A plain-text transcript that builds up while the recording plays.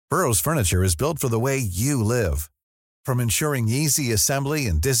Burrow's furniture is built for the way you live. From ensuring easy assembly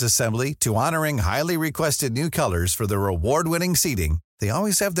and disassembly to honoring highly requested new colors for their award-winning seating, they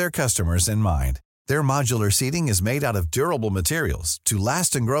always have their customers in mind. Their modular seating is made out of durable materials to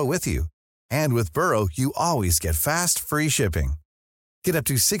last and grow with you. And with Burrow, you always get fast, free shipping. Get up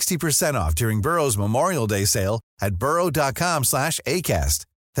to 60% off during Burrow's Memorial Day sale at burrow.com/ACAST.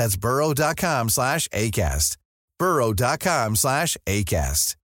 That's burrow.com/ACAST.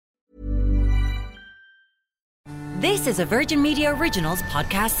 burrow.com/ACAST. This is a Virgin Media Originals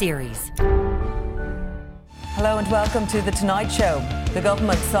podcast series. Hello and welcome to The Tonight Show. The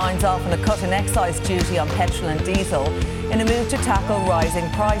government signs off on a cut in excise duty on petrol and diesel in a move to tackle rising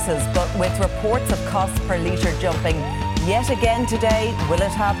prices, but with reports of costs per litre jumping yet again today, will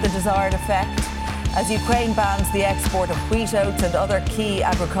it have the desired effect? As Ukraine bans the export of wheat, oats and other key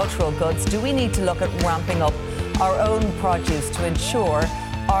agricultural goods, do we need to look at ramping up our own produce to ensure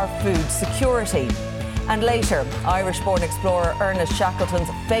our food security? And later, Irish-born explorer Ernest Shackleton's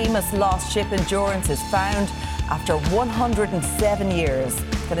famous lost ship Endurance is found after 107 years.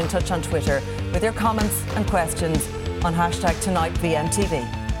 Get in touch on Twitter with your comments and questions on #TonightVMTV.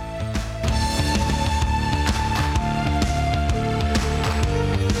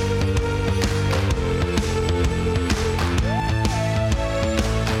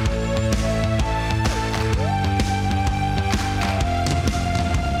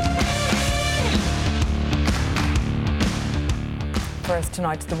 First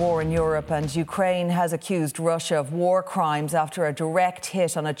tonight, the war in Europe, and Ukraine has accused Russia of war crimes after a direct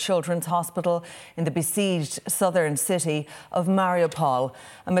hit on a children's hospital in the besieged southern city of Mariupol.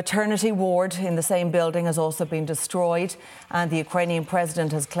 A maternity ward in the same building has also been destroyed, and the Ukrainian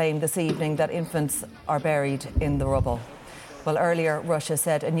president has claimed this evening that infants are buried in the rubble. Well, earlier, Russia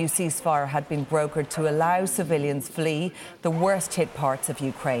said a new ceasefire had been brokered to allow civilians flee the worst hit parts of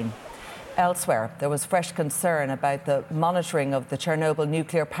Ukraine. Elsewhere, there was fresh concern about the monitoring of the Chernobyl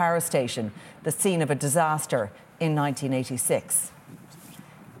nuclear power station, the scene of a disaster in 1986.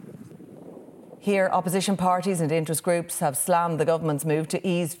 Here, opposition parties and interest groups have slammed the government's move to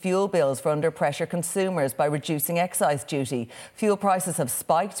ease fuel bills for under-pressure consumers by reducing excise duty. Fuel prices have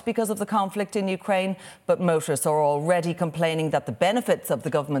spiked because of the conflict in Ukraine, but motorists are already complaining that the benefits of the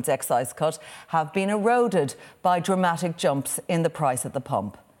government's excise cut have been eroded by dramatic jumps in the price at the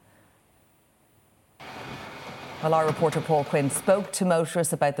pump. Well, our reporter Paul Quinn spoke to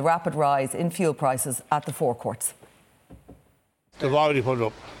motorists about the rapid rise in fuel prices at the forecourts. They've already put it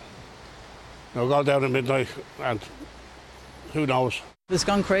up. They'll go down at midnight and who knows. It's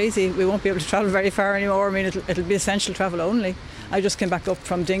gone crazy. We won't be able to travel very far anymore. I mean, it'll be essential travel only. I just came back up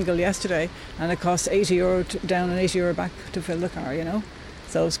from Dingle yesterday and it costs €80 down and €80 back to fill the car, you know.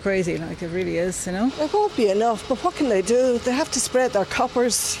 So it's crazy, like it really is, you know. It won't be enough, but what can they do? They have to spread their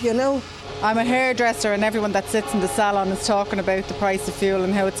coppers, you know. I'm a hairdresser and everyone that sits in the salon is talking about the price of fuel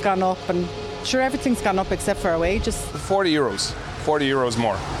and how it's gone up, and sure, everything's gone up except for our wages. €40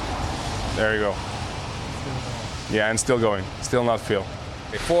 more. There you go. Yeah, and still going, still not fuel.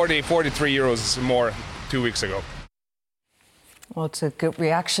 43 euros more 2 weeks ago. Well, it's a good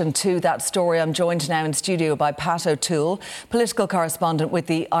reaction to that story. I'm joined now in studio by Pat O'Toole, political correspondent with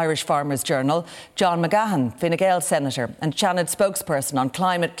the Irish Farmers Journal, John McGahon, Fine Gael Senator, and Shannon spokesperson on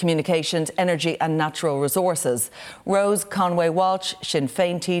climate, communications, energy and natural resources, Rose Conway-Walsh, Sinn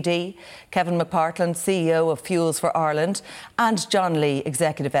Féin TD, Kevin McPartland, CEO of Fuels for Ireland, and John Lee,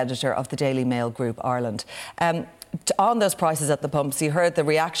 executive editor of the Daily Mail Group Ireland. On those prices at the pumps, you heard the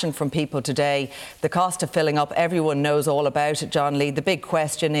reaction from people today. The cost of filling up, everyone knows all about it, John Lee. The big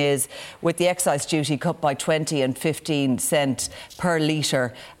question is, with the excise duty cut by 20 and 15 cent per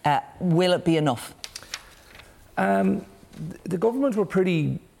litre, will it be enough? The government were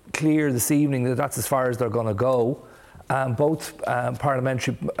pretty clear this evening that that's as far as they're going to go. Both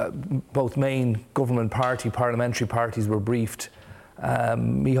main government parliamentary parties were briefed.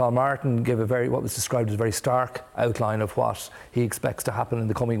 Micheál Martin gave what was described as a very stark outline of what he expects to happen in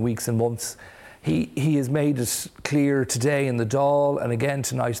the coming weeks and months. He has made it clear today in the Dáil and again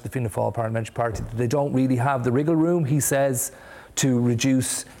tonight at the Fianna Fáil Parliamentary Party that they don't really have the wriggle room, he says, to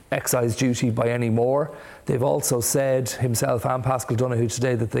reduce excise duty by any more. They've also said, himself and Paschal Donohoe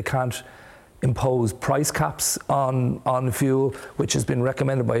today, that they can't impose price caps on fuel, which has been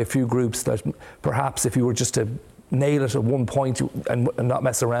recommended by a few groups, that perhaps if you were just to nail it at one point and not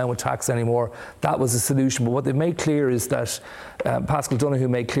mess around with tax anymore, that was a solution. But what they made clear is that, Paschal Donohoe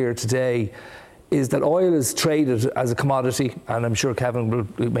made clear today, is that oil is traded as a commodity, and I'm sure Kevin will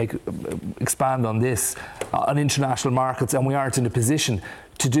expand on this, on international markets, and we aren't in a position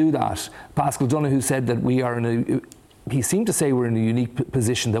to do that. Paschal Donohoe said that we are in a he seemed to say we're in a unique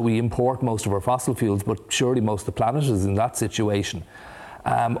position that we import most of our fossil fuels, but surely most of the planet is in that situation.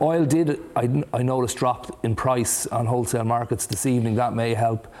 Oil did, I noticed, drop in price on wholesale markets this evening. That may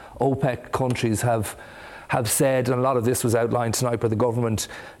help. OPEC countries have said, and a lot of this was outlined tonight by the government,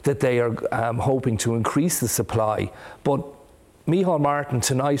 that they are hoping to increase the supply. But Micheál Martin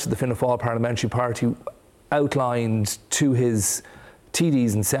tonight at the Fianna Fáil Parliamentary Party outlined to his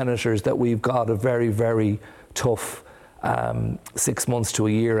TDs and senators that we've got a very, very tough 6 months to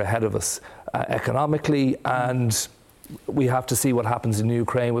a year ahead of us economically, and we have to see what happens in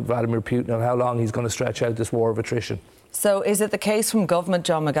Ukraine with Vladimir Putin and how long he's going to stretch out this war of attrition. So is it the case from government,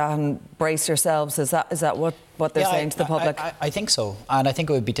 John McGahon, brace yourselves? Is that what they're saying to the public? I think so. And I think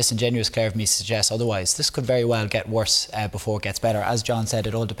it would be disingenuous, Claire, of me to suggest otherwise. This could very well get worse before it gets better. As John said,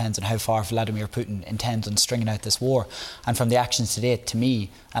 it all depends on how far Vladimir Putin intends on stringing out this war. And from the actions to date, to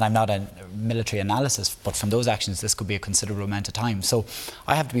me, and I'm not a military analysis, but from those actions, this could be a considerable amount of time. So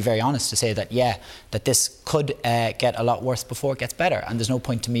I have to be very honest to say that, that this could get a lot worse before it gets better. And there's no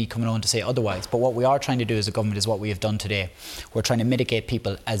point to me coming on to say otherwise. But what we are trying to do as a government is what we have done today. We're trying to mitigate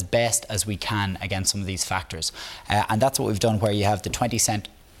people as best as we can against some of these factors. And that's what we've done, where you have the 20 cent.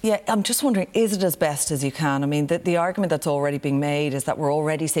 Yeah, I'm just wondering, is it as best as you can? I mean, the argument that's already being made is that we're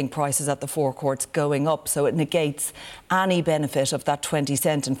already seeing prices at the forecourts going up, so it negates any benefit of that 20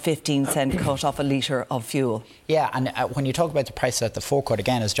 cent and 15 cent cut off a litre of fuel. Yeah, and when you talk about the prices at the forecourt,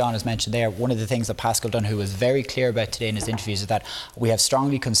 again, as John has mentioned there, one of the things that Paschal Donohoe was very clear about today in his interviews is that we have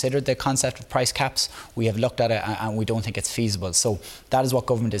strongly considered the concept of price caps. We have looked at it and we don't think it's feasible. So that is what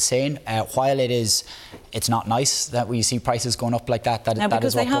government is saying. While it's not nice that we see prices going up like that, that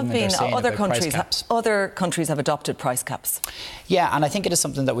is what government are saying about price caps. Other countries have adopted price caps. Yeah, and I think it is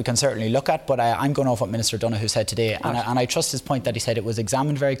something that we can certainly look at, but I'm going off what Minister Donohoe said today, and I trust his point that he said it was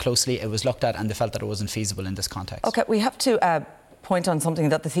examined very closely, it was looked at, and they felt that it wasn't feasible in this context. OK, we have to point on something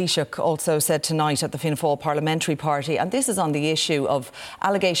that the Taoiseach also said tonight at the Fianna Fáil Parliamentary Party, and this is on the issue of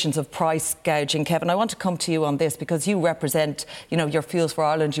allegations of price gouging. Kevin, I want to come to you on this because you represent, your Fuels for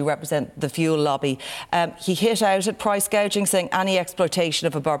Ireland, you represent the fuel lobby. He hit out at price gouging, saying any exploitation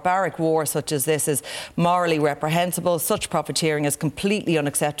of a barbaric war such as this is morally reprehensible. Such profiteering is completely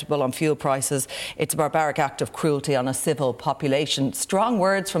unacceptable on fuel prices. It's a barbaric act of cruelty on a civil population. Strong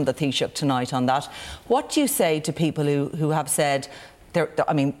words from the Taoiseach tonight on that. What do you say to people who have said,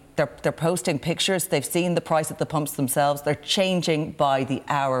 they're posting pictures, they've seen the price at the pumps themselves, they're changing by the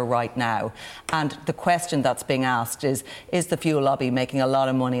hour right now, and the question that's being asked is the fuel lobby making a lot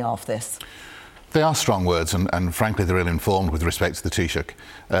of money off this? They are strong words, and frankly they're ill-informed with respect to the Taoiseach.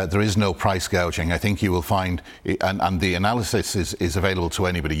 There is no price gouging. I think you will find, and the analysis is available to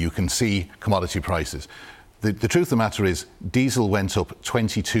anybody, you can see commodity prices. The truth of the matter is diesel went up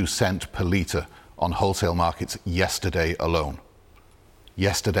 22 cent per litre on wholesale markets yesterday alone.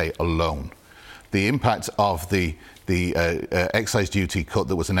 Yesterday alone. The impact of the excise duty cut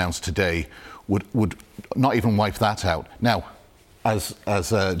that was announced today would not even wipe that out. Now, as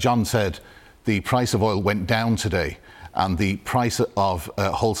John said, the price of oil went down today, and the price of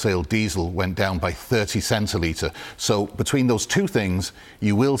wholesale diesel went down by 30 cents a litre. So between those two things,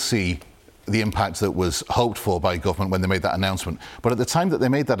 you will see the impact that was hoped for by government when they made that announcement. But at the time that they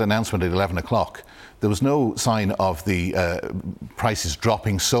made that announcement at 11 o'clock, there was no sign of the prices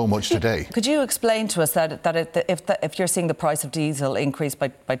dropping so much today. Could you explain to us that if you're seeing the price of diesel increase by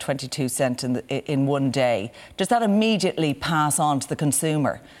 22 cents in one day, does that immediately pass on to the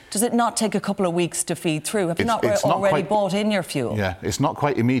consumer? Does it not take a couple of weeks to feed through? Have you not already bought in your fuel? Yeah, it's not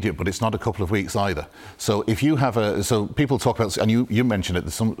quite immediate, but it's not a couple of weeks either. So if you have so people talk about, and you mentioned it,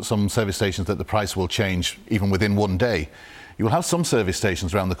 there's some service stations that the price will change even within one day. You will have some service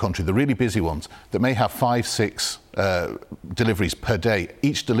stations around the country, the really busy ones, that may have 5-6 deliveries per day.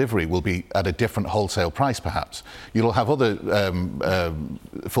 Each delivery will be at a different wholesale price, perhaps. You'll have other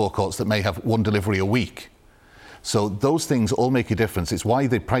forecourts that may have one delivery a week. So those things all make a difference. It's why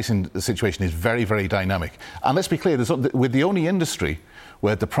the pricing situation is very, very dynamic. And let's be clear, we're the only industry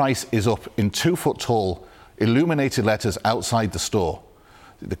where the price is up in 2-foot-tall illuminated letters outside the store.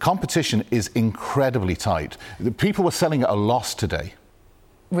 The competition is incredibly tight. The people were selling at a loss today.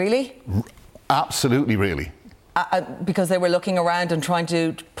 Really? Absolutely, really. Because they were looking around and trying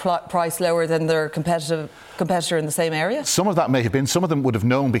to price lower than their competitor in the same area? Some of that may have been. Some of them would have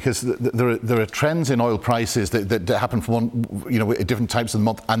known, because there are trends in oil prices that happen from at different types of the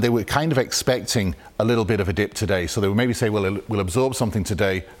month, and they were kind of expecting a little bit of a dip today. So they would maybe say, well, we'll absorb something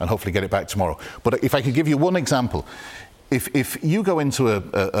today and hopefully get it back tomorrow. But if I could give you one example. If you go into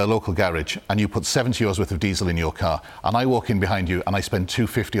a local garage and you put €70 worth of diesel in your car, and I walk in behind you and I spend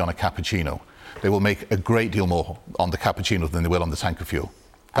 $2.50 on a cappuccino, they will make a great deal more on the cappuccino than they will on the tank of fuel.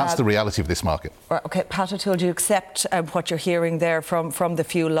 That's the reality of this market. OK, Pat O'Toole, do you accept what you're hearing there from the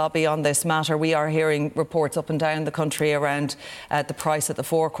fuel lobby on this matter? We are hearing reports up and down the country around the price at the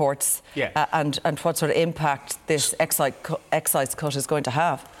forecourts and what sort of impact this excise cut is going to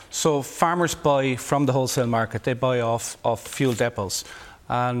have. So farmers buy from the wholesale market. They buy off fuel depots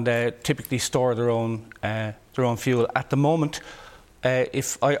and typically store their own fuel. At the moment,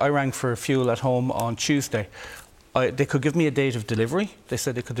 if I rang for fuel at home on Tuesday, they could give me a date of delivery. They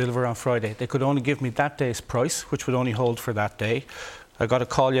said they could deliver on Friday. They could only give me that day's price, which would only hold for that day. I got a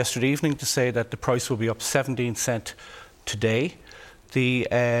call yesterday evening to say that the price will be up 17 cents today.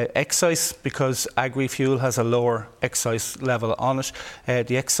 The excise, because agri-fuel has a lower excise level on it,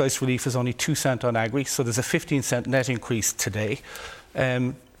 the excise relief is only 2 cents on agri, so there's a 15 cent net increase today.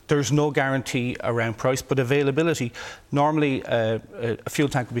 There's no guarantee around price, but availability, normally a fuel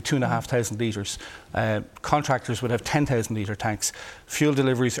tank would be 2,500 litres. Contractors would have 10,000 litre tanks. Fuel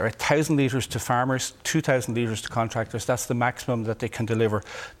deliveries are 1,000 litres to farmers, 2,000 litres to contractors. That's the maximum that they can deliver.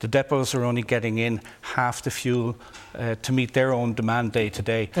 The depots are only getting in half the fuel to meet their own demand day to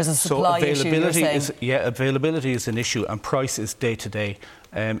day. There's a supply issue, you're saying? Availability is an issue and price is day to day.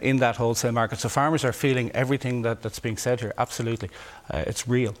 In that wholesale market. So farmers are feeling everything that's being said here, absolutely. It's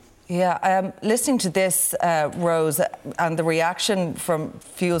real. Yeah, listening to this, Rose, and the reaction from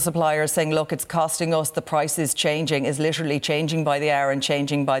fuel suppliers saying, look, it's costing us, the price is changing, is literally changing by the hour and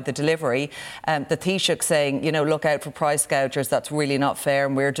changing by the delivery. The Taoiseach saying, you know, look out for price gougers, that's really not fair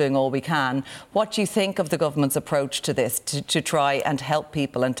and we're doing all we can. What do you think of the government's approach to this, to try and help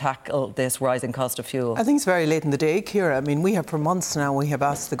people and tackle this rising cost of fuel? I think it's very late in the day, Ciara. I mean, we have for months now, we have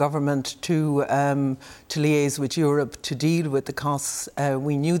asked the government to liaise with Europe to deal with the costs.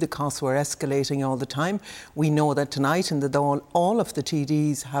 We knew the costs were escalating all the time. We know that tonight in the Dáil, all of the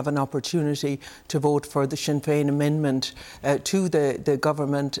TDs have an opportunity to vote for the Sinn Féin amendment to the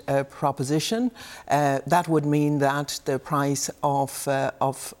government proposition. That would mean that the price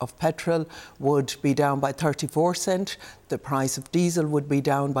of petrol would be down by 34 cents. The price of diesel would be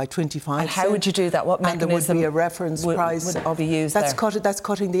down by 25 cents. How would you do that? What mechanism? And there would be a reference price would be used that's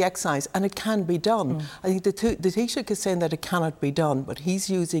cutting the excise, and it can be done. I think the Taoiseach is saying that it cannot be done, but he's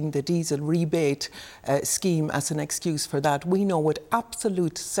using the diesel rebate scheme as an excuse for that. We know with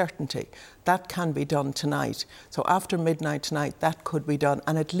absolute certainty that can be done tonight. So after midnight tonight, that could be done,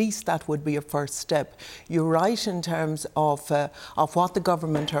 and at least that would be a first step. You're right in terms of what the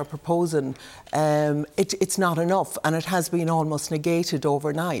government are proposing. It's not enough, and it has been almost negated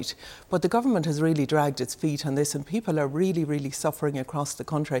overnight. But the government has really dragged its feet on this, and people are really, really suffering across the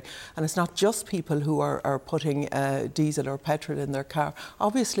country. And it's not just people who are putting diesel or petrol in their car.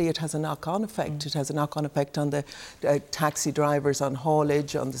 Obviously, it has a knock-on effect. It has a knock-on effect on the taxi drivers, on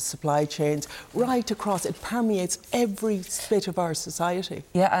haulage, on the supply chain. Right across, it permeates every bit of our society.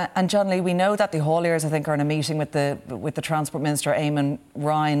 Yeah, and John Lee, we know that the hauliers, I think, are in a meeting with the Transport Minister, Eamon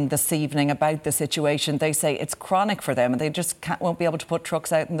Ryan, this evening about the situation. They say it's chronic for them and they just won't be able to put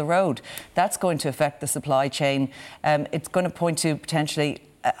trucks out on the road. That's going to affect the supply chain. It's going to point to potentially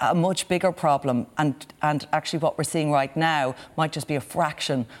a much bigger problem, and actually what we're seeing right now might just be a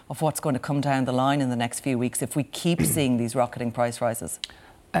fraction of what's going to come down the line in the next few weeks if we keep seeing these rocketing price rises.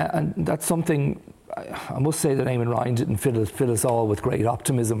 And that's something, I must say that Eamon Ryan didn't fill us all with great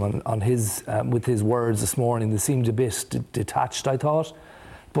optimism on his with his words this morning. They seemed a bit detached, I thought.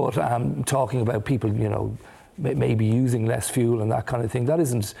 But talking about people, you know, maybe using less fuel and that kind of thing, that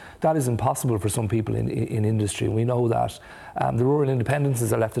isn't possible for some people in industry. We know that. The rural independents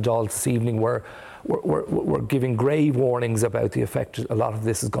are left the Dáil this evening we're giving grave warnings about the effect a lot of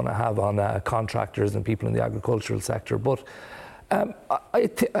this is going to have on contractors and people in the agricultural sector. But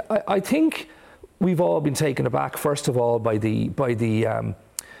I think we've all been taken aback, first of all, by the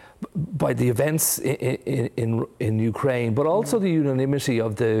events in Ukraine, but also the unanimity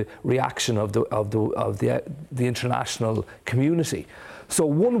of the reaction of the international community. So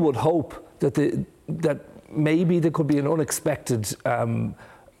one would hope that maybe there could be an unexpected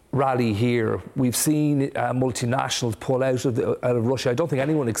rally here. We've seen multinationals pull out of Russia. I don't think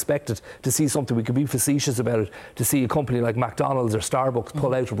anyone expected to see something. We could be facetious about it, to see a company like McDonald's or Starbucks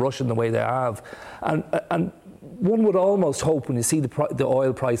pull out of Russia in the way they have. And one would almost hope, when you see the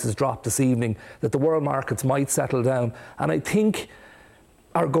oil prices drop this evening, that the world markets might settle down. And I think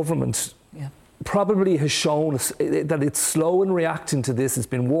our government probably has shown that it's slow in reacting to this. It's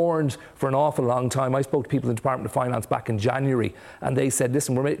been warned for an awful long time. I spoke to people in the Department of Finance back in January, and they said,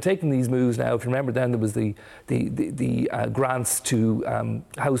 listen, we're taking these moves now. If you remember, then there was the grants to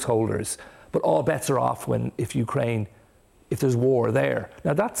householders, but all bets are off if Ukraine if there's war there.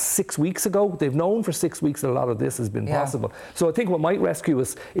 Now that's 6 weeks ago. They've known for 6 weeks that a lot of this has been possible. So I think what might rescue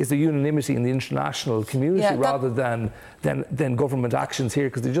us is the unanimity in the international community rather than government actions here,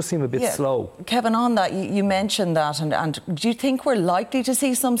 because they just seem a bit slow. Kevin, on that, you mentioned that, and do you think we're likely to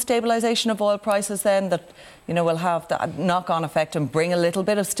see some stabilisation of oil prices then that, you know, will have that knock-on effect and bring a little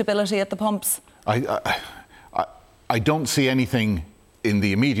bit of stability at the pumps? I don't see anything in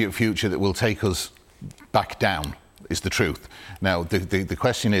the immediate future that will take us back down, is the truth. Now, the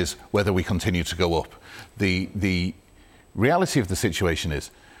question is whether we continue to go up. The reality of the situation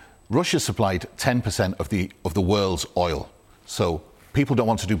is Russia supplied 10% of the world's oil. So people don't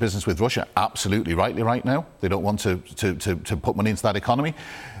want to do business with Russia, absolutely rightly right now. They don't want to put money into that economy.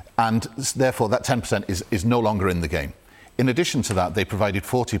 And therefore, that 10% is no longer in the game. In addition to that, they provided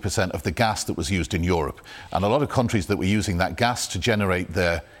 40% of the gas that was used in Europe. And a lot of countries that were using that gas to generate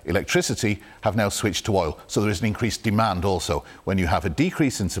their electricity have now switched to oil. So there is an increased demand also. When you have a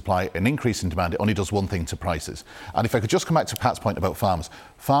decrease in supply, an increase in demand, it only does one thing to prices. And if I could just come back to Pat's point about farmers.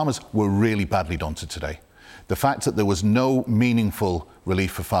 Farmers were really badly daunted today. The fact that there was no meaningful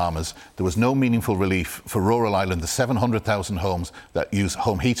relief for farmers, there was no meaningful relief for rural Ireland, the 700,000 homes that use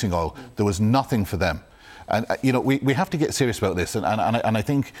home heating oil, there was nothing for them. And, you know, we have to get serious about this. And I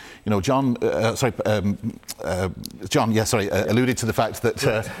think, you know, John alluded to the fact that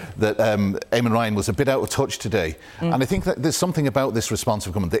Eamon Ryan was a bit out of touch today. And I think that there's something about this response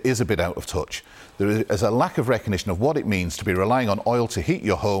of government that is a bit out of touch. There is a lack of recognition of what it means to be relying on oil to heat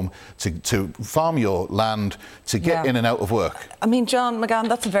your home, to farm your land, to get in and out of work. I mean, John McGann,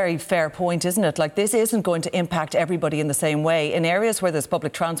 that's a very fair point, isn't it? Like, this isn't going to impact everybody in the same way. In areas where there's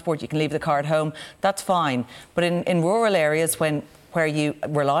public transport, you can leave the car at home, that's fine. But in rural areas, where you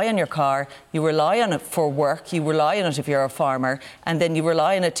rely on your car, you rely on it for work, you rely on it if you're a farmer, and then you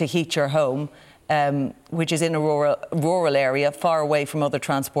rely on it to heat your home, which is in a rural area, far away from other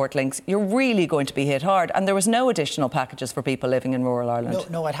transport links, you're really going to be hit hard. And there was no additional packages for people living in rural Ireland.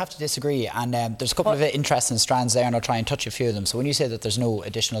 No, I'd have to disagree. And there's a couple of interesting strands there, and I'll try and touch a few of them. So when you say that there's no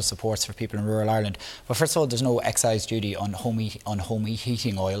additional supports for people in rural Ireland, well, first of all, there's no excise duty on home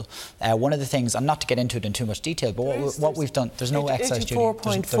heating oil. One of the things, and not to get into it in too much detail, but what we've done, there's no excise duty.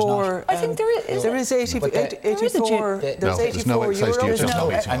 84.4. I think there is. There is 84. There's no excise duty on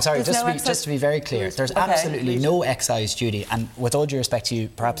home heating oil. I'm sorry, just to be very clear, there's absolutely no excise duty, and with all due respect to you,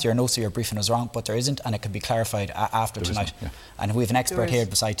 perhaps your notes or your briefing was wrong, but there isn't, and it can be clarified after tonight. And we have an expert here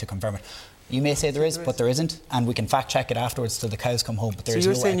beside to confirm it. You may say there is, but there isn't, and we can fact check it afterwards till the cows come home. But there is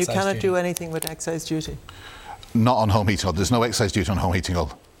no excise duty. So you're saying you cannot do anything with excise duty? Not on home heating oil. There's no excise duty on home heating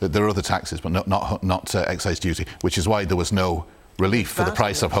oil. There are other taxes, but not excise duty, which is why there was no relief for the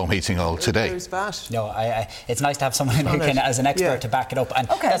price of home heating oil today. No, it's nice to have someone who can, as an expert, to back it up. And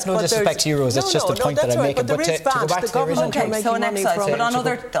that's no disrespect to you, Rose. It's just a point that I'm making. But to go back to the original. So an excise, but on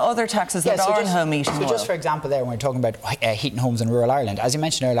other taxes that are on home heating oil. So just for example, there when we're talking about heating homes in rural Ireland, as you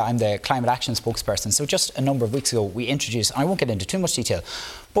mentioned earlier, I'm the climate action spokesperson. So just a number of weeks ago, we introduced, and I won't get into too much detail,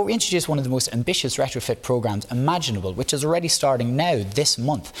 but we introduced one of the most ambitious retrofit programmes imaginable, which is already starting now this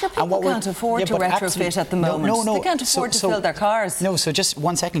month. Sure, people can't afford to retrofit at the moment. No. They can't afford to fill their cars. No, so just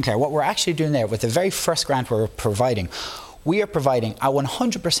 1 second, Claire. What we're actually doing there, with the very first grant we're providing, we are providing a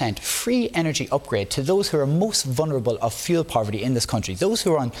 100% free energy upgrade to those who are most vulnerable of fuel poverty in this country, those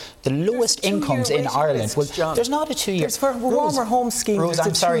who are on the lowest incomes in Ireland. Well, there's not a 2 year. There's for a warmer home scheme. Rose,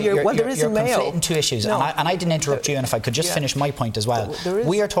 I'm sorry, you're conflating two issues, and I didn't interrupt you. And if I could just finish my point as well,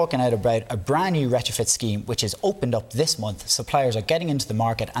 we are talking out about a brand new retrofit scheme which is opened up this month. Suppliers are getting into the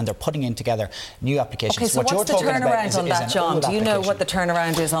market and they're putting in together new applications. Okay, so what's the turnaround on that, John? Do you know what the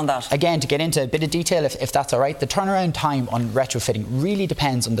turnaround is on that? Again, to get into a bit of detail, if that's all right, the turnaround time on retrofitting really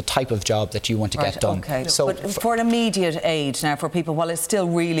depends on the type of job that you want to get done. Okay. So, but for an immediate aid now for people, while it's still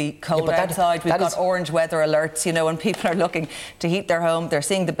really cold outside, we've got orange weather alerts, you know, and people are looking to heat their home, they're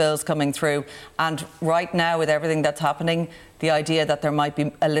seeing the bills coming through, and right now with everything that's happening, the idea that there might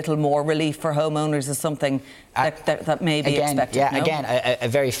be a little more relief for homeowners is something that may be expected. Yeah, no? Again, a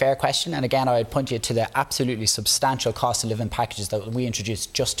very fair question. And again, I would point you to the absolutely substantial cost of living packages that we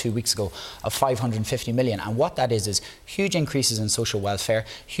introduced just 2 weeks ago of 550 million. And what that is huge increases in social welfare,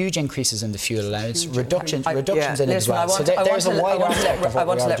 huge increases in the fuel allowance, reductions in it as well. I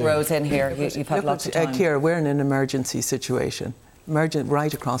want to let Rose in here. You've had lots of time. Ciara, we're in an emergency situation.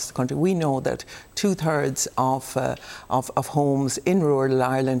 right across the country. We know that 2/3 of homes in rural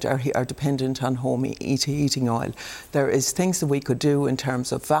Ireland are dependent on home heating oil. There is things that we could do in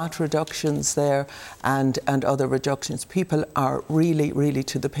terms of VAT reductions there and other reductions. People are really, really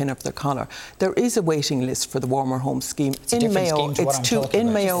to the pin of their collar. There is a waiting list for the Warmer Home Scheme. In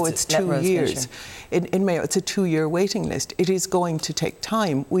Mayo, it's 2 years. In Mayo, it's a 2-year waiting list. It is going to take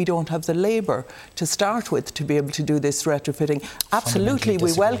time. We don't have the labour to start with to be able to do this retrofitting. Absolutely,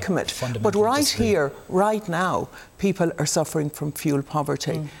 we welcome it. But right here, right now, people are suffering from fuel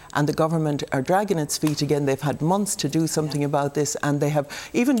poverty and the government are dragging its feet again. They've had months to do something about this, and they have,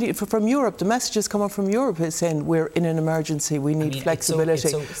 even from Europe, the messages coming from Europe is saying we're in an emergency, we need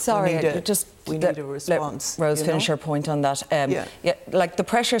flexibility. We need a response. Let Rose finish her point on that. Like the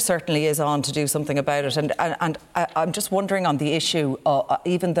pressure certainly is on to do something about it, and I'm just wondering on the issue,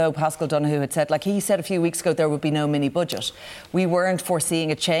 even though Paschal Donohoe had said, like he said a few weeks ago, there would be no mini budget. We weren't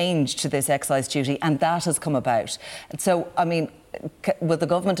foreseeing a change to this excise duty, and that has come about. And so, I mean, will the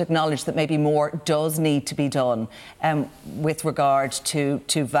government acknowledge that maybe more does need to be done with regard to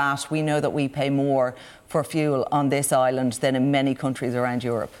VAT? We know that we pay more for fuel on this island than in many countries around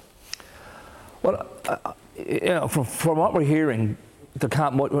Europe. Well, from what we're hearing,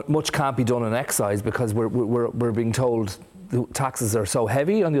 much can't be done in excise because we're being told the taxes are so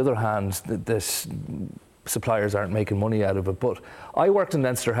heavy. On the other hand, that suppliers aren't making money out of it. But I worked in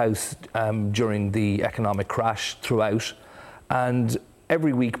Leinster House during the economic crash throughout, and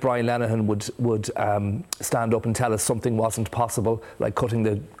every week Brian Lenihan would stand up and tell us something wasn't possible, like cutting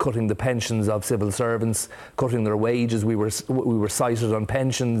the pensions of civil servants, cutting their wages. We were cited on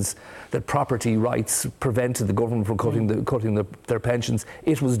pensions, that property rights prevented the government from cutting their pensions.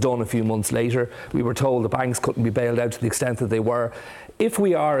 It was done a few months later. We were told the banks couldn't be bailed out to the extent that they were. If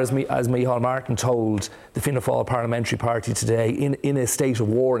we are, as Micheál Martin told the Fianna Fáil Parliamentary Party today, in a state of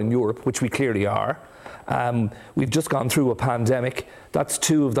war in Europe, which we clearly are, we've just gone through a pandemic. That's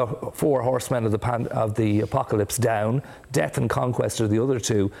 2 of the 4 horsemen of the apocalypse down. Death and conquest are the other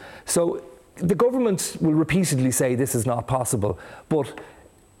 2. So the government will repeatedly say this is not possible, but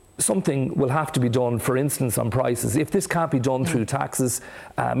something will have to be done, for instance, on prices. If this can't be done through taxes,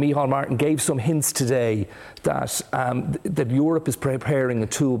 Micheál Martin gave some hints today that Europe is preparing a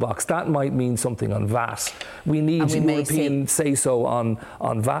toolbox. That might mean something on VAT. We need European say-so on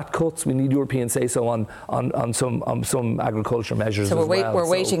VAT cuts. We need European say-so on some agriculture measures as well. We're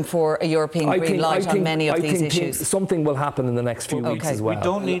waiting for a European green light on many of these issues. Something will happen in the next few weeks as well. We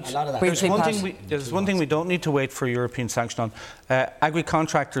don't need. There's one thing we don't need to wait for European sanction on.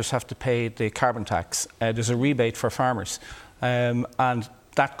 Agri-contractors have to pay the carbon tax. There's a rebate for farmers, and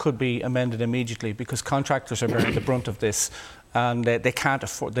that could be amended immediately because contractors are bearing the brunt of this, and they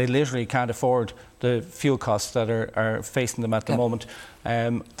literally can't afford the fuel costs that are facing them at the moment.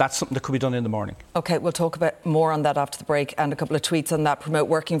 That's something that could be done in the morning. OK, we'll talk about more on that after the break, and a couple of tweets on that. Promote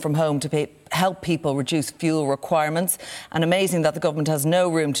working from home to help people reduce fuel requirements. And amazing that the government has no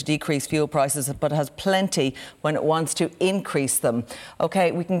room to decrease fuel prices, but has plenty when it wants to increase them.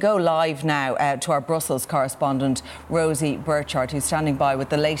 OK, we can go live now to our Brussels correspondent, Rosie Burchard, who's standing by with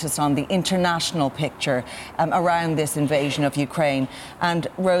the latest on the international picture around this invasion of Ukraine. And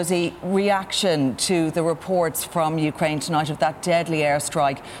Rosie, reaction to the reports from Ukraine tonight of that deadly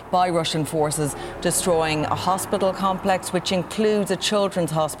airstrike by Russian forces destroying a hospital complex, which includes a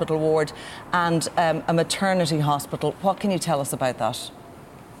children's hospital ward and a maternity hospital. What can you tell us about that?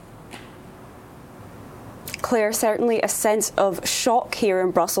 Claire, certainly a sense of shock here in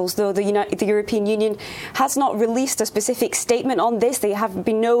Brussels, though the European Union has not released a specific statement on this. There have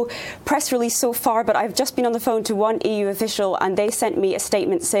been no press release so far, but I've just been on the phone to one EU official and they sent me a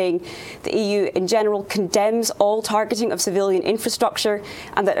statement saying the EU in general condemns all targeting of civilian infrastructure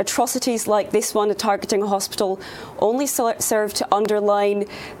and that atrocities like this one, targeting a hospital, only serve to underline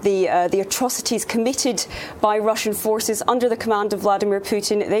the atrocities committed by Russian forces under the command of Vladimir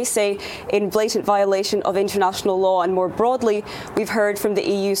Putin. They say in blatant violation of international law. And more broadly, we've heard from the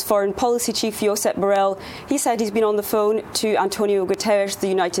EU's foreign policy chief, Josep Borrell. He said he's been on the phone to Antonio Guterres, the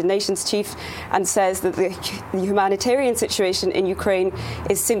United Nations chief, and says that the humanitarian situation in Ukraine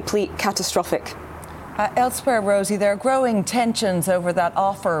is simply catastrophic. Elsewhere, Rosie, there are growing tensions over that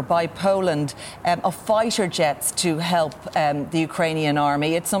offer by Poland of fighter jets to help the Ukrainian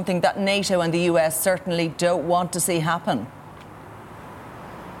army. It's something that NATO and the US certainly don't want to see happen.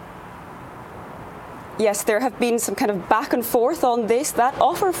 Yes, there have been some kind of back and forth on this. That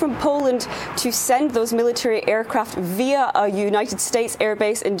offer from Poland to send those military aircraft via a United States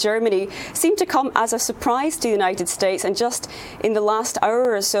airbase in Germany seemed to come as a surprise to the United States. And just in the last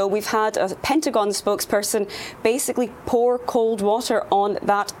hour or so, we've had a Pentagon spokesperson basically pour cold water on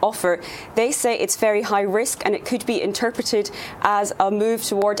that offer. They say it's very high risk and it could be interpreted as a move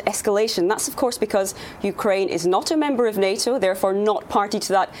toward escalation. That's, of course, because Ukraine is not a member of NATO, therefore not party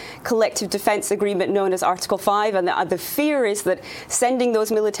to that collective defence agreement known as Article 5, and the fear is that sending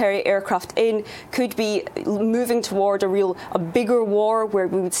those military aircraft in could be moving toward a bigger war where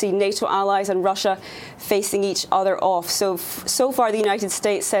we would see NATO allies and Russia facing each other off. So far the United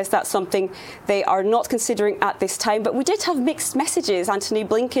States says that's something they are not considering at this time. But we did have mixed messages. Antony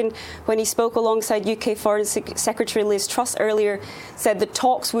Blinken, when he spoke alongside UK Foreign Secretary Liz Truss earlier, said the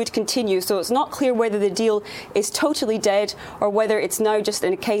talks would continue. So it's not clear whether the deal is totally dead or whether it's now just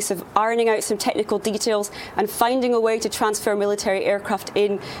in a case of ironing out some technical details and finding a way to transfer military aircraft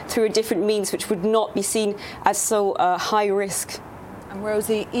in through a different means which would not be seen as so high risk. And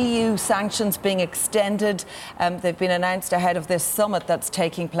Rosie, EU sanctions being extended, they've been announced ahead of this summit that's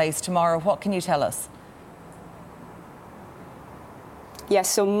taking place tomorrow. What can you tell us? Yes,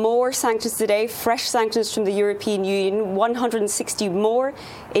 so more sanctions today, fresh sanctions from the European Union, 160 more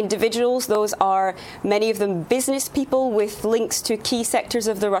individuals. Those are many of them business people with links to key sectors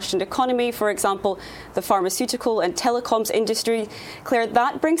of the Russian economy, for example, the pharmaceutical and telecoms industry. Claire,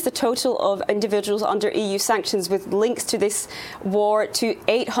 that brings the total of individuals under EU sanctions with links to this war to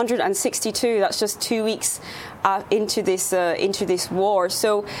 862. That's just 2 weeks into this war.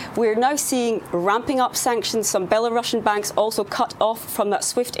 So we're now seeing ramping up sanctions. Some Belarusian banks also cut off from that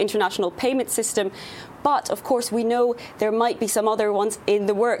SWIFT international payment system. But, of course, we know there might be some other ones in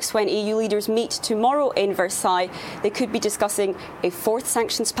the works. When EU leaders meet tomorrow in Versailles, they could be discussing a fourth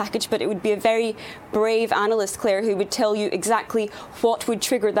sanctions package, but it would be a very brave analyst, Claire, who would tell you exactly what would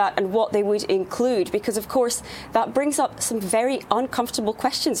trigger that and what they would include. Because, of course, that brings up some very uncomfortable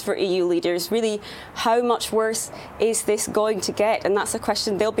questions for EU leaders. Really, how much worse is this going to get? And that's a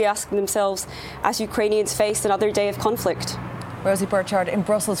question they'll be asking themselves as Ukrainians face another day of conflict. Rosie Burchard in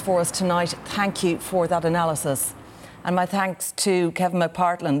Brussels for us tonight. Thank you for that analysis. And my thanks to Kevin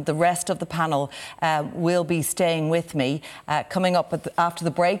McPartland. The rest of the panel will be staying with me. Coming up after the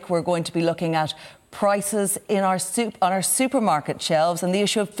break, we're going to be looking at prices in on our supermarket shelves and the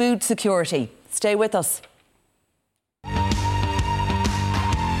issue of food security. Stay with us.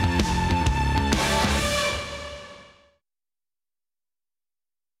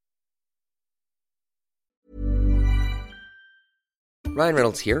 Ryan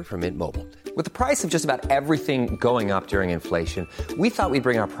Reynolds here from Mint Mobile. With the price of just about everything going up during inflation, we thought we'd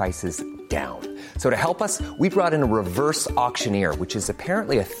bring our prices down. So to help us, we brought in a reverse auctioneer, which is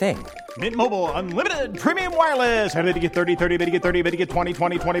apparently a thing. Mint Mobile Unlimited Premium Wireless. How to get 30, 30, bit to get 30, bit to get 20,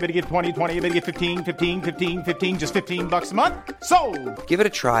 20, 20, bit to get 20, 20, bit to get 15, 15, 15, 15, just $15 a month? Sold! Give it a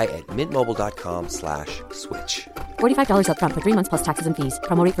try at mintmobile.com/switch. $45 up front for 3 months plus taxes and fees.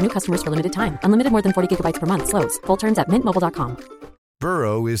 Promo rate for new customers for limited time. Unlimited more than 40 gigabytes per month. Slows full terms at mintmobile.com.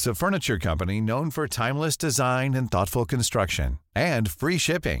 Burrow is a furniture company known for timeless design and thoughtful construction and free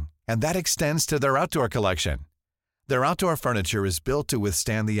shipping, and that extends to their outdoor collection. Their outdoor furniture is built to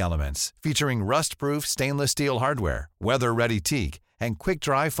withstand the elements, featuring rust-proof stainless steel hardware, weather-ready teak, and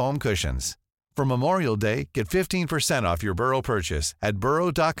quick-dry foam cushions. For Memorial Day, get 15% off your Burrow purchase at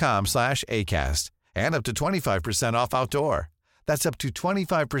burrow.com/acast, and up to 25% off outdoor. That's up to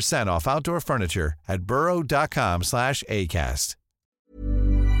 25% off outdoor furniture at burrow.com/acast.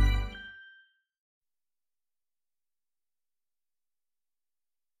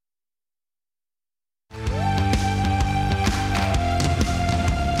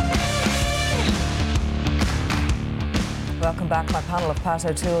 Welcome back. My panel of Pat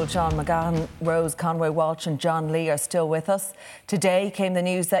O'Toole, John McGahon, Rose Conway-Walsh and John Lee are still with us. Today came the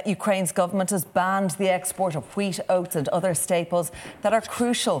news that Ukraine's government has banned the export of wheat, oats and other staples that are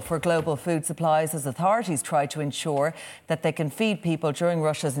crucial for global food supplies as authorities try to ensure that they can feed people during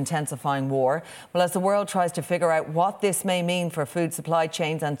Russia's intensifying war. Well, as the world tries to figure out what this may mean for food supply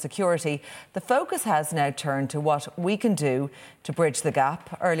chains and security, the focus has now turned to what we can do to bridge the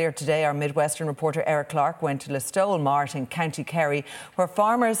gap. Earlier today, our Midwestern reporter Eric Clark went to Listowel Mart in County Kerry, where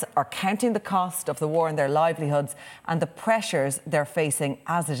farmers are counting the cost of the war in their livelihoods and the pressures they're facing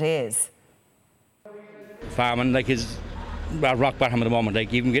as it is. Farming is rock bottom at the moment.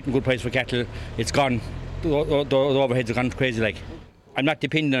 Even getting good price for cattle, it's gone. The overheads have gone crazy. I'm not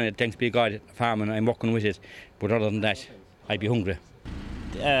depending on it, thanks be God. Farming, I'm working with it, but other than that, I'd be hungry.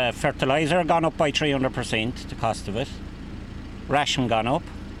 Fertiliser gone up by 300%, the cost of it. Ration gone up.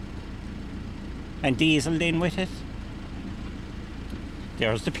 and diesel then with it.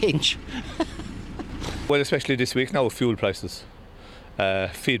 There's the pinch. Well, especially this week now, fuel prices,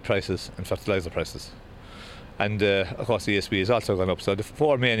 feed prices and fertiliser prices. And of course the ESB has also gone up. So the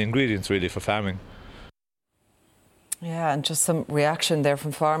 4 main ingredients really for farming. Yeah, and just some reaction there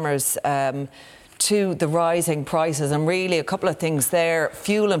from farmers to the rising prices, and really a couple of things there.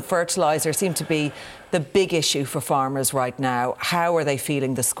 Fuel and fertiliser seem to be the big issue for farmers right now. How are they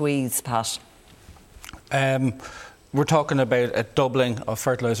feeling the squeeze, Pat? We're talking about a doubling of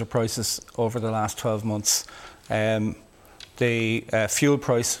fertiliser prices over the last 12 months. The fuel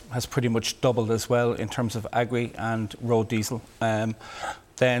price has pretty much doubled as well in terms of agri and road diesel.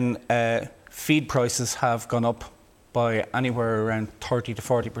 Then feed prices have gone up by anywhere around 30 to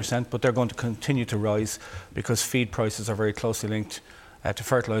 40%, but they're going to continue to rise because feed prices are very closely linked to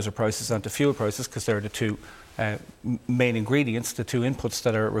fertiliser prices and to fuel prices, because they're the two main ingredients, the two inputs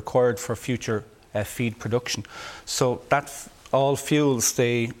that are required for future feed production. So that all fuels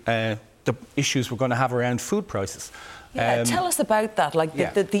the issues we're going to have around food prices. Yeah, tell us about that, like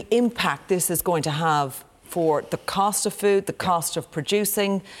the impact this is going to have for the cost of food, the cost of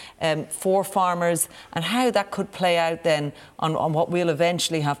producing for farmers, and how that could play out then on what we'll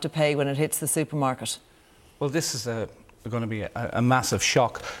eventually have to pay when it hits the supermarket. Well, this is going to be a massive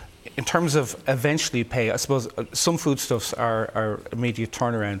shock. In terms of eventually pay, I suppose some foodstuffs are immediate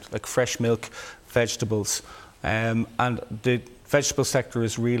turnaround, like fresh milk, vegetables, and the vegetable sector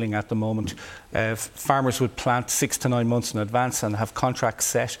is reeling at the moment. Farmers would plant 6 to 9 months in advance and have contracts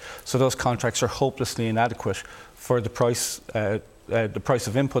set, so those contracts are hopelessly inadequate for the price of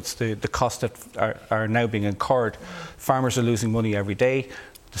inputs, the costs that are now being incurred. Farmers are losing money every day.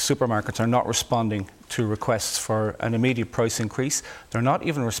 The supermarkets are not responding to requests for an immediate price increase. They're not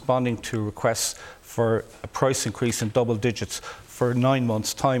even responding to requests for a price increase in double digits for 9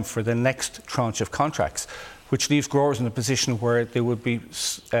 months' time for the next tranche of contracts, which leaves growers in a position where they would be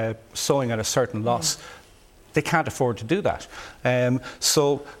sowing at a certain loss. They can't afford to do that.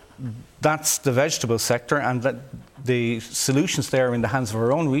 So that's the vegetable sector, and the solutions there are in the hands of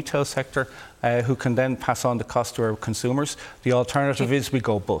our own retail sector, who can then pass on the cost to our consumers. The alternative is we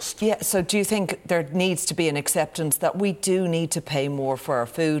go bust. Yeah, so do you think there needs to be an acceptance that we do need to pay more for our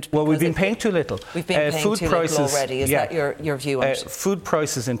food? Well, we've been paying too little. We've been paying too little already. Is that your view on it? Food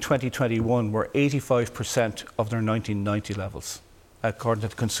prices in 2021 were 85% of their 1990 levels, according to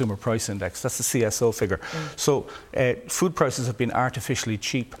the Consumer Price Index. That's the CSO figure. So food prices have been artificially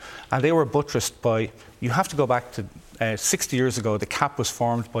cheap, and they were buttressed by, you have to go back to 60 years ago. The CAP was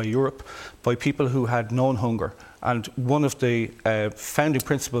formed by Europe, by people who had known hunger. And one of the founding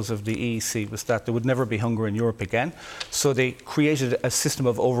principles of the EEC was that there would never be hunger in Europe again. So they created a system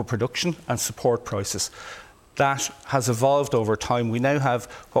of overproduction and support prices. That has evolved over time. We now have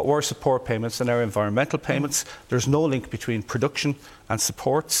what were support payments and now environmental payments. There's no link between production and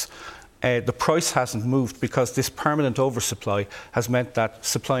supports. The price hasn't moved because this permanent oversupply has meant that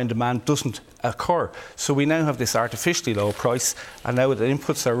supply and demand doesn't occur. So we now have this artificially low price, and now the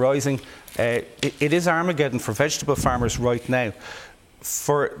inputs are rising. It is Armageddon for vegetable farmers right now.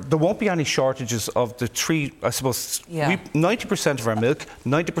 There won't be any shortages of the three, I suppose. 90% of our milk,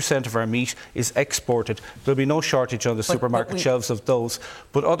 90% of our meat is exported. There'll be no shortage on the supermarket shelves of those.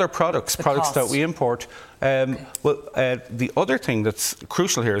 But other products that we import, the other thing that's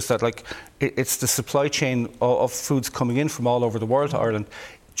crucial here is that it's the supply chain of foods coming in from all over the world to Ireland.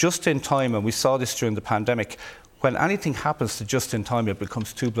 Just in time, and we saw this during the pandemic, when anything happens to just in time, it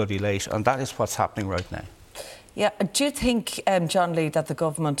becomes too bloody late, and that is what's happening right now. Yeah, do you think, John Lee, that the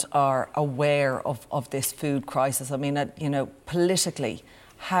government are aware of this food crisis? I mean, politically,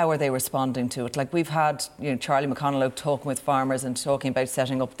 how are they responding to it? Like, we've had, Charlie McConnell talking with farmers and talking about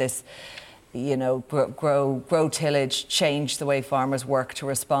setting up this, grow tillage, change the way farmers work to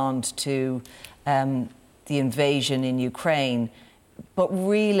respond to the invasion in Ukraine. But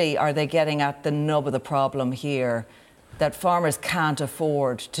really, are they getting at the nub of the problem here, that farmers can't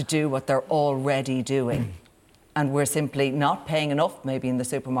afford to do what they're already doing? And we're simply not paying enough, maybe, in the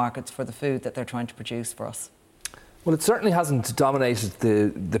supermarkets for the food that they're trying to produce for us? Well, it certainly hasn't dominated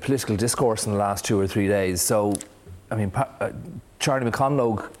the political discourse in the last 2 or 3 days. So, I mean, Charlie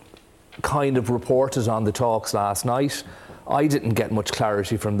McConnell kind of reported on the talks last night. I didn't get much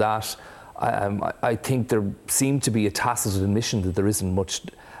clarity from that. I think there seemed to be a tacit admission that there isn't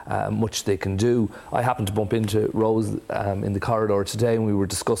much they can do. I happened to bump into Rose in the corridor today, and we were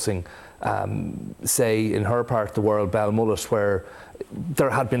discussing, say, in her part of the world, Belmullet, where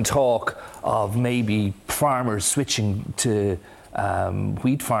there had been talk of maybe farmers switching to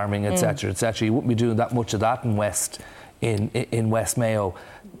wheat farming, etc., etc. You wouldn't be doing that much of that in West Mayo.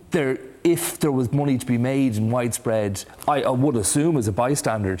 if there was money to be made in widespread, I would assume as a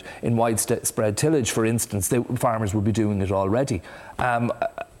bystander in widespread tillage, for instance, farmers would be doing it already.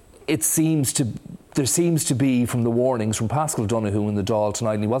 There seems to be, from the warnings from Paschal Donoghue in the Dáil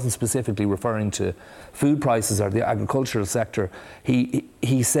tonight, and he wasn't specifically referring to food prices or the agricultural sector,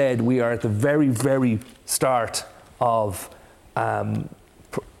 he said we are at the very, very start of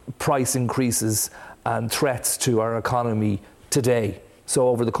price increases and threats to our economy today. So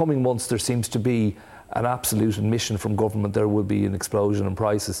over the coming months there seems to be an absolute admission from government there will be an explosion in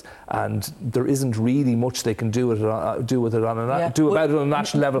prices, and there isn't really much they can do about it on a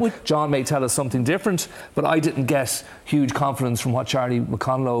national level. John may tell us something different, but I didn't get huge confidence from what Charlie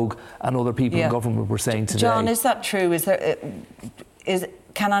McConalogue and other people in government were saying today. John, is that true?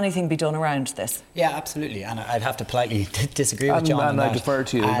 Can anything be done around this? Yeah, absolutely, and I'd have to politely disagree with John. And I defer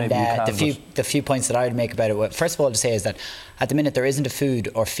to you. And maybe you can, the few points that I would make about it. First of all, to say is that at the minute there isn't a food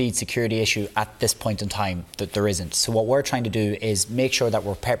or feed security issue at this point in time. That there isn't. So what we're trying to do is make sure that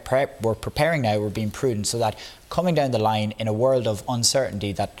we're preparing now. We're being prudent so that coming down the line in a world of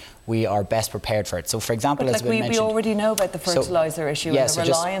uncertainty that we are best prepared for it. So, for example, as we mentioned, we already know about the fertiliser issue and the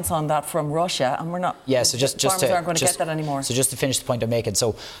reliance on that from Russia, and we're not. Yeah, so farmers aren't going to get that anymore. So just to finish the point I'm making,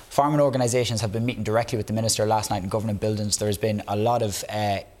 so farming organisations have been meeting directly with the Minister last night in government buildings. There's been a lot of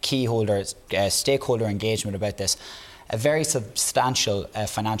stakeholder engagement about this. A very substantial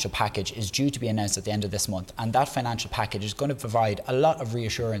financial package is due to be announced at the end of this month, and that financial package is going to provide a lot of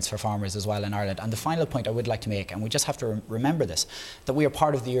reassurance for farmers as well in Ireland. And the final point I would like to make, and we just have to remember this, that we are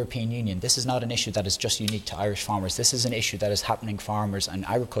part of the European Union. This is not an issue that is just unique to Irish farmers. This is an issue that is happening farmers and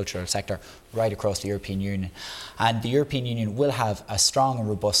agricultural sector right across the European Union. And the European Union will have a strong and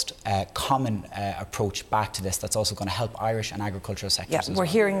robust common approach back to this that's also going to help Irish and agricultural sectors as we're well.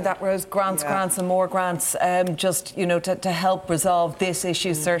 hearing that, Rose, grants and more grants, to help resolve this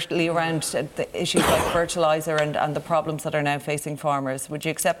issue, certainly around the issues like fertiliser and the problems that are now facing farmers. Would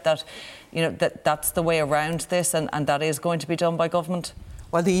you accept that, that's the way around this and that is going to be done by government?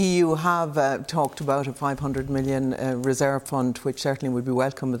 Well, the EU have talked about a 500 million reserve fund, which certainly would be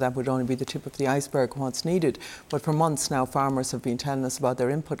welcome, but that would only be the tip of the iceberg of what's needed. But for months now, farmers have been telling us about their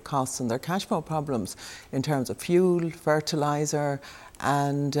input costs and their cash flow problems in terms of fuel, fertiliser,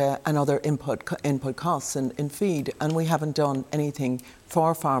 and other input costs in feed, and we haven't done anything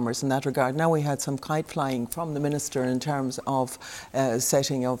for farmers in that regard. Now we had some kite flying from the Minister in terms of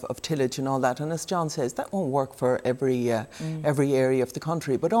setting of tillage and all that, and as John says, that won't work for every area of the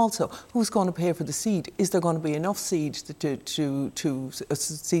country. But also, who's going to pay for the seed? Is there going to be enough seed to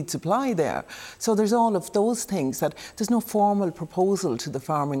seed supply there? So there's all of those things that there's no formal proposal to the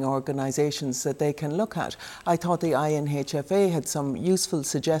farming organisations that they can look at. I thought the INHFA had some useful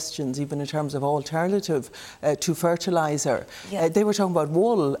suggestions, even in terms of alternative to fertiliser. They were talking about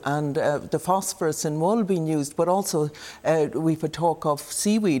wool and the phosphorus in wool being used, but also we've had talk of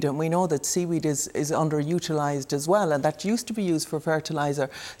seaweed, and we know that seaweed is underutilised as well, and that used to be used for fertiliser.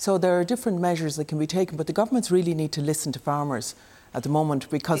 So there are different measures that can be taken, but the governments really need to listen to farmers at the moment,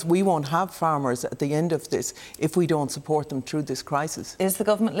 because we won't have farmers at the end of this if we don't support them through this crisis. Is the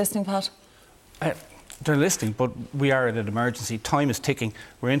government listening, Pat? They're listening, but we are at an emergency. Time is ticking.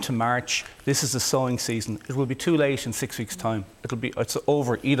 We're into March. This is the sowing season. It will be too late in 6 weeks' time. It's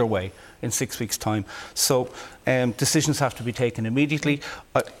over either way in 6 weeks' time. So decisions have to be taken immediately.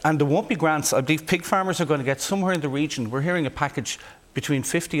 And there won't be grants. I believe pig farmers are going to get somewhere in the region. We're hearing a package between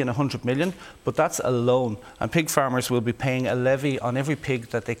 50 and 100 million, but that's a loan. And pig farmers will be paying a levy on every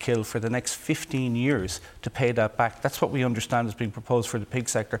pig that they kill for the next 15 years to pay that back. That's what we understand is being proposed for the pig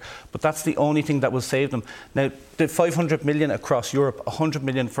sector. But that's the only thing that will save them. Now, the 500 million across Europe, 100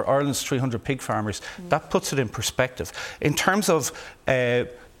 million for Ireland's 300 pig farmers, that puts it in perspective. In terms of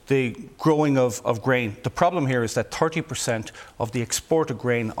the growing of grain, the problem here is that 30% of the exported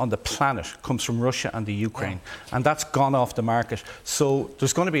grain on the planet comes from Russia and the Ukraine, and that's gone off the market. So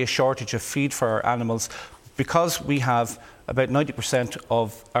there's going to be a shortage of feed for our animals, because we have about 90%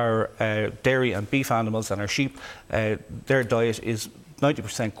 of our dairy and beef animals and our sheep, their diet is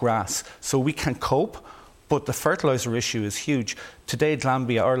 90% grass. So we can cope, but the fertiliser issue is huge. Today,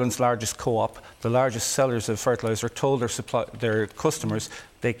 Glanbia, Ireland's largest co-op, the largest sellers of fertiliser, told their customers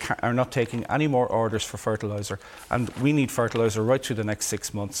they are not taking any more orders for fertiliser, and we need fertiliser right through the next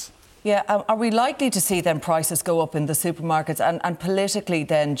 6 months. Yeah, are we likely to see then prices go up in the supermarkets? And politically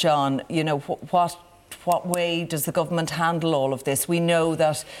then, John, what way does the government handle all of this? We know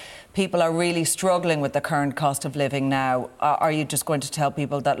that people are really struggling with the current cost of living now, are you just going to tell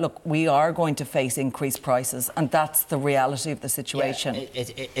people that, look, we are going to face increased prices and that's the reality of the situation? Yeah,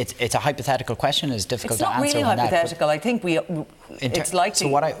 it's a hypothetical question. It's difficult to answer. It's not really hypothetical. I think it's likely.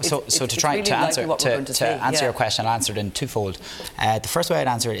 To answer your question, I'll answer it in twofold. The first way I'd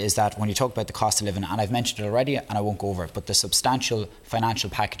answer it is that when you talk about the cost of living, and I've mentioned it already and I won't go over it, but the substantial financial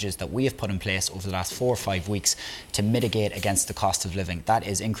packages that we have put in place over the last 4 or 5 weeks to mitigate against the cost of living, that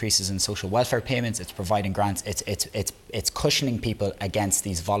is increases in social welfare payments, it's providing grants, it's cushioning people against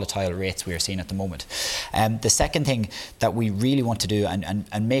these volatile rates we are seeing at the moment. The second thing that we really want to do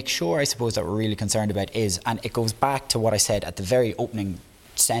and make sure, I suppose, that we're really concerned about is, and it goes back to what I said at the very opening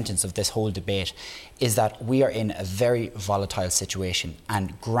sentence of this whole debate, is that we are in a very volatile situation,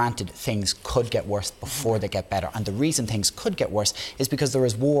 and granted things could get worse before they get better, and the reason things could get worse is because there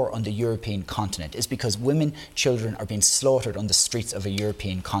is war on the European continent, is because women, children are being slaughtered on the streets of a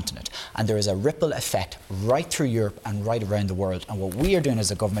European continent, and there is a ripple effect right through Europe and right around the world. And what we are doing as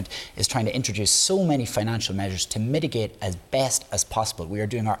a government is trying to introduce so many financial measures to mitigate as best as possible. We are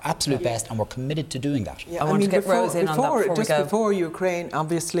doing our absolute best and we're committed to doing that. I want to get Rose in on that before Ukraine,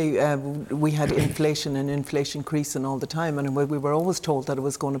 obviously we had inflation and inflation increasing all the time, and we were always told that it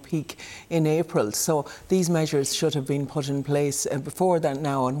was going to peak in April. So these measures should have been put in place before that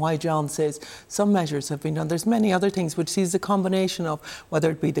now. And why John says some measures have been done, there's many other things which is a combination of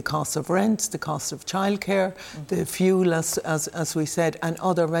whether it be the cost of rent, the cost of childcare, the fuel, as we said, and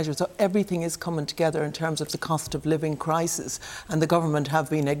other measures. So everything is coming together in terms of the cost of living crisis, and the government have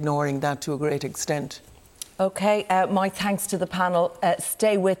been ignoring that to a great extent. OK, my thanks to the panel.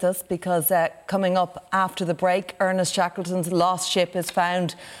 Stay with us, because coming up after the break, Ernest Shackleton's lost ship is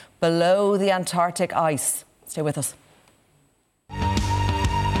found below the Antarctic ice. Stay with us.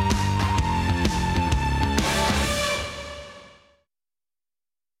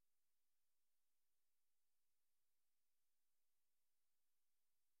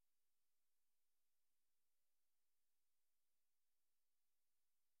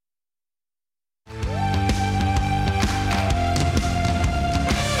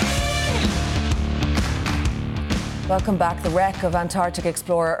 Welcome back. The wreck of Antarctic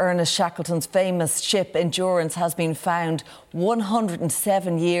explorer Ernest Shackleton's famous ship Endurance has been found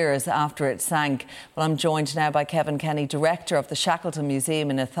 107 years after it sank. Well, I'm joined now by Kevin Kenny, director of the Shackleton Museum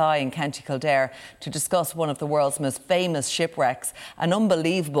in Athy in County Kildare, to discuss one of the world's most famous shipwrecks. An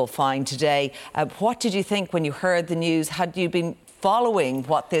unbelievable find today. What did you think when you heard the news? Had you been following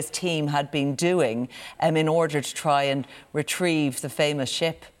what this team had been doing in order to try and retrieve the famous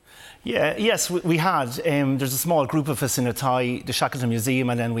ship? Yes, we had. There's a small group of us in Athy, the Shackleton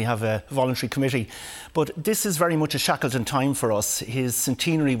Museum, and then we have a voluntary committee. But this is very much a Shackleton time for us. His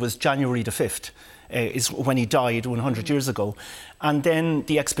centenary was January the 5th, is when he died 100 years ago. And then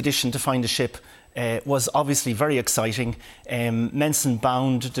the expedition to find the ship was obviously very exciting. Menson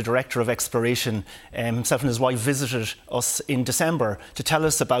Bound, the director of exploration, himself and his wife visited us in December to tell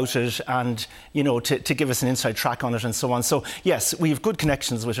us about it and, you know, to give us an inside track on it and so on. So, yes, we have good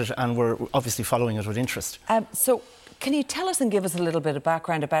connections with it and we're obviously following it with interest. So can you tell us and give us a little bit of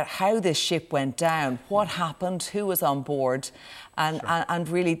background about how this ship went down, what happened, who was on board, and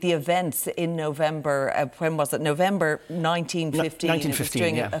really the events in November, when was it? November 1915. 1915, it was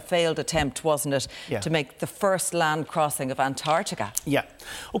during a failed attempt, wasn't it, to make the first land crossing of Antarctica? Yeah.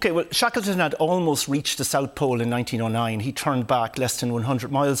 OK, well, Shackleton had almost reached the South Pole in 1909. He turned back less than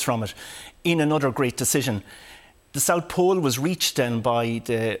 100 miles from it in another great decision. The South Pole was reached then by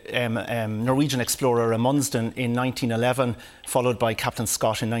the Norwegian explorer Amundsen in 1911, followed by Captain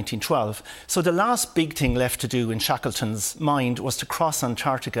Scott in 1912. So the last big thing left to do in Shackleton's mind was to cross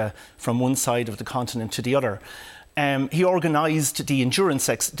Antarctica from one side of the continent to the other. He organised the Endurance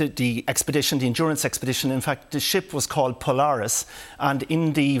expedition. In fact, the ship was called Polaris, and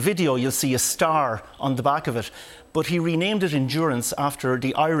in the video you'll see a star on the back of it. But he renamed it Endurance after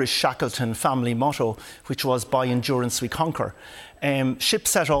the Irish Shackleton family motto, which was "By endurance we conquer." Ship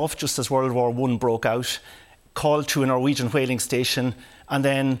set off just as World War I broke out, called to a Norwegian whaling station, and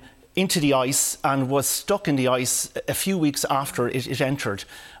then into the ice, and was stuck in the ice a few weeks after it entered.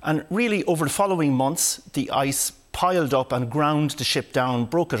 And really, over the following months, the ice piled up and ground the ship down,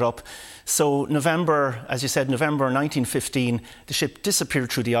 broke it up. So November, as you said, November 1915, the ship disappeared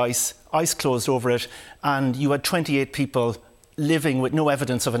through the ice closed over it, and you had 28 people living with no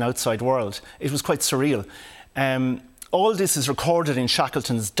evidence of an outside world. It was quite surreal. All this is recorded in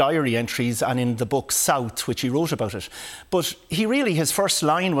Shackleton's diary entries and in the book South, which he wrote about it. But his first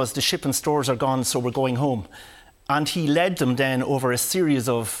line was, "The ship and stores are gone, so we're going home." And he led them then over a series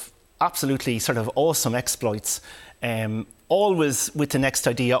of absolutely sort of awesome exploits, always with the next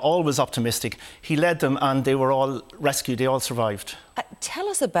idea, always optimistic. He led them and they were all rescued, they all survived. Tell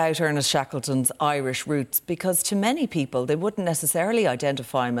us about Ernest Shackleton's Irish roots, because to many people they wouldn't necessarily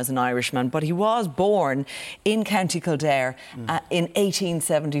identify him as an Irishman, but he was born in County Kildare in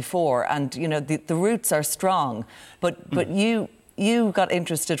 1874, and you know the roots are strong. But you got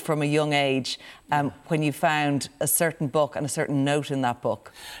interested from a young age when you found a certain book and a certain note in that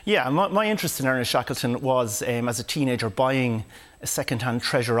book. Yeah, my interest in Ernest Shackleton was as a teenager buying a second-hand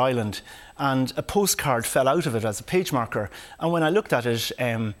Treasure Island, and a postcard fell out of it as a page marker. And when I looked at it,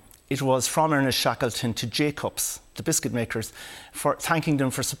 it was from Ernest Shackleton to Jacobs, the biscuit makers, for thanking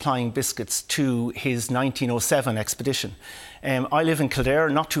them for supplying biscuits to his 1907 expedition. I live in Kildare,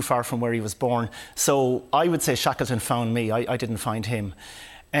 not too far from where he was born, so I would say Shackleton found me. I didn't find him.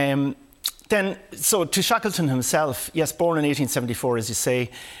 So to Shackleton himself, yes, born in 1874, as you say,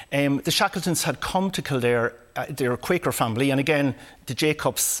 the Shackletons had come to Kildare. They're a Quaker family, and again, the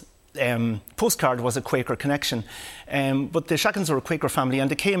Jacobs postcard was a Quaker connection. But the Shackletons were a Quaker family, and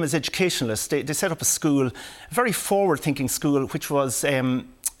they came as educationalists. They set up a school, a very forward-thinking school, which was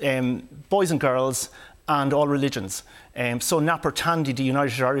boys and girls and all religions. So Napper Tandy, the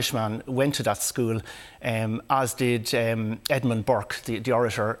United Irishman, went to that school, as did Edmund Burke, the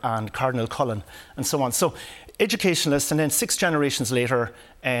orator, and Cardinal Cullen, and so on. So educationalists, and then 6 generations later,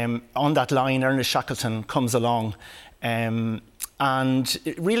 on that line, Ernest Shackleton comes along. And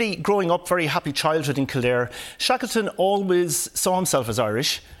really growing up, very happy childhood in Kildare. Shackleton always saw himself as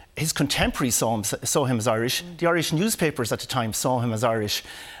Irish. His contemporaries saw him as Irish. The Irish newspapers at the time saw him as Irish.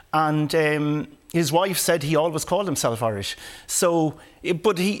 And his wife said he always called himself Irish. So,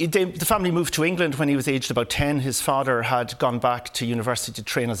 but the family moved to England when he was aged about 10. His father had gone back to university to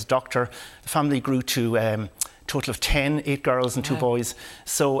train as a doctor. The family grew to a total of 10, 8 girls and 2 boys.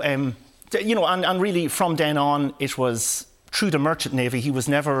 So, you know, and really from then on, it was through the Merchant Navy. He was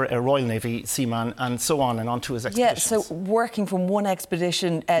never a Royal Navy seaman, and so on and on to his expeditions. Yeah, so working from one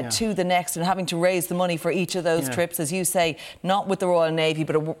expedition to the next and having to raise the money for each of those trips, as you say, not with the Royal Navy,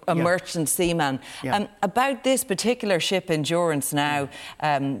 but a merchant seaman. About this particular ship, Endurance now,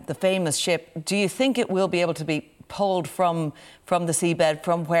 the famous ship, do you think it will be able to be pulled from the seabed,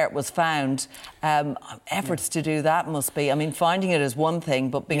 from where it was found? Efforts to do that must be, I mean, finding it is one thing,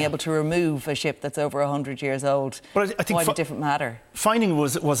 but being able to remove a ship that's over 100 years old, but I think quite a different matter. Finding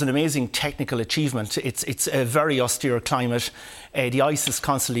was an amazing technical achievement. It's a very austere climate. The ice is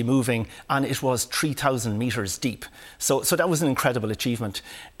constantly moving, and it was 3,000 metres deep. So that was an incredible achievement.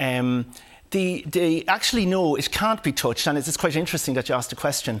 They actually know it can't be touched, and it's quite interesting that you asked the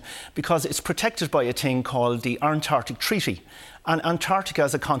question, because it's protected by a thing called the Antarctic Treaty. And Antarctica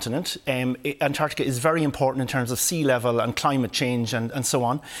as a continent, Antarctica is very important in terms of sea level and climate change and so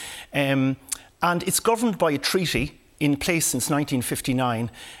on. And it's governed by a treaty in place since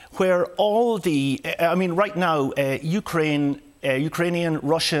 1959, where all the, right now, Ukrainian,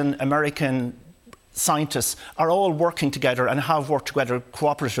 Russian, American scientists are all working together and have worked together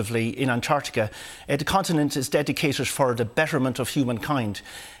cooperatively in Antarctica. The continent is dedicated for the betterment of humankind.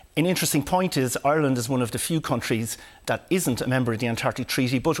 An interesting point is Ireland is one of the few countries that isn't a member of the Antarctic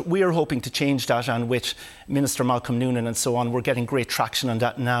Treaty, but we are hoping to change that, and with Minister Malcolm Noonan and so on, we're getting great traction on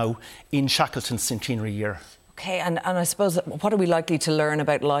that now in Shackleton's centenary year. Okay, and I suppose, what are we likely to learn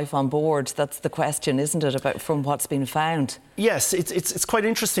about life on board? That's the question, isn't it, about from what's been found? Yes, it's quite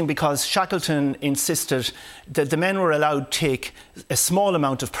interesting, because Shackleton insisted that the men were allowed to take a small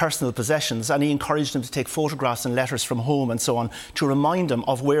amount of personal possessions, and he encouraged them to take photographs and letters from home and so on to remind them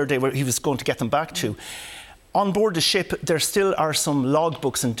of where he was going to get them back to. On board the ship, there still are some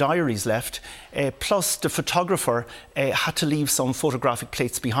logbooks and diaries left, plus the photographer had to leave some photographic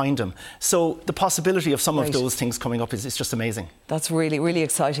plates behind him. So the possibility of some of those things coming up is just amazing. That's really, really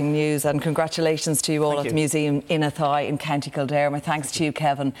exciting news, and congratulations to you all at the museum in Athy in County Kildare. My thanks to you,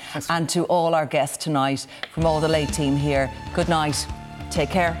 Kevin, and to all our guests tonight from all the late team here. Good night. Take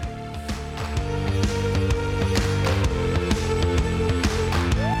care.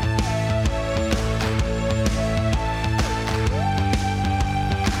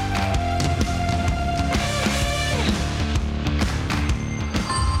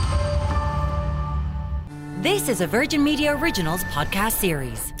 This is a Virgin Media Originals podcast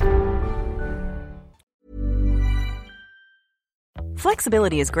series.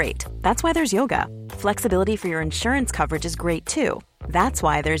 Flexibility is great. That's why there's yoga. Flexibility for your insurance coverage is great too. That's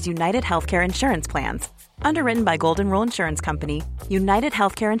why there's United Healthcare Insurance Plans. Underwritten by Golden Rule Insurance Company, United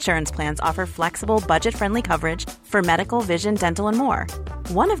Healthcare Insurance Plans offer flexible, budget-friendly coverage for medical, vision, dental, and more.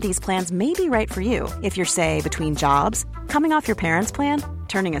 One of these plans may be right for you if you're, say, between jobs, coming off your parents' plan,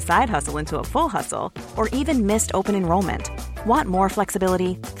 turning a side hustle into a full hustle, or even missed open enrollment. Want more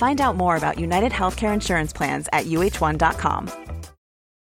flexibility? Find out more about United Healthcare Insurance Plans at uh1.com.